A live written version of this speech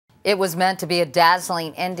It was meant to be a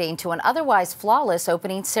dazzling ending to an otherwise flawless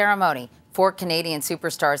opening ceremony. 4 Canadian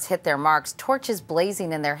superstars hit their marks, torches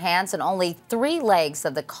blazing in their hands, and only 3 legs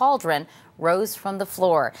of the cauldron rose from the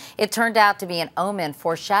floor. It turned out to be an omen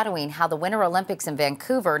foreshadowing how the Winter Olympics in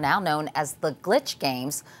Vancouver, now known as the Glitch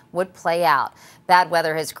Games, would play out. Bad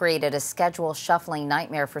weather has created a schedule shuffling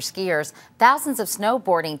nightmare for skiers. Thousands of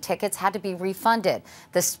snowboarding tickets had to be refunded.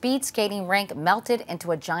 The speed skating rink melted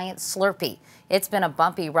into a giant Slurpee. It's been a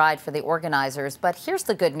bumpy ride for the organizers, but here's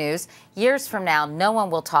the good news. Years from now, no one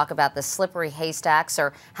will talk about the slippery haystacks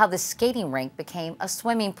or how the skating rink became a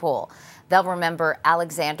swimming pool. They'll remember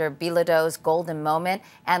Alexander Bilodeau's golden moment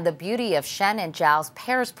and the beauty of Shen and Zhao's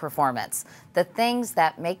pairs performance, the things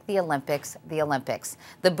that make the Olympics the Olympics.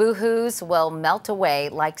 The boo-hoos will melt away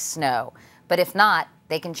like snow, but if not,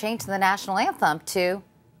 they can change the national anthem to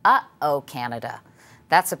 "Uh-oh, Canada."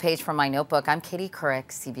 That's a page from my notebook. I'm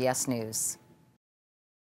Couric, CBS News.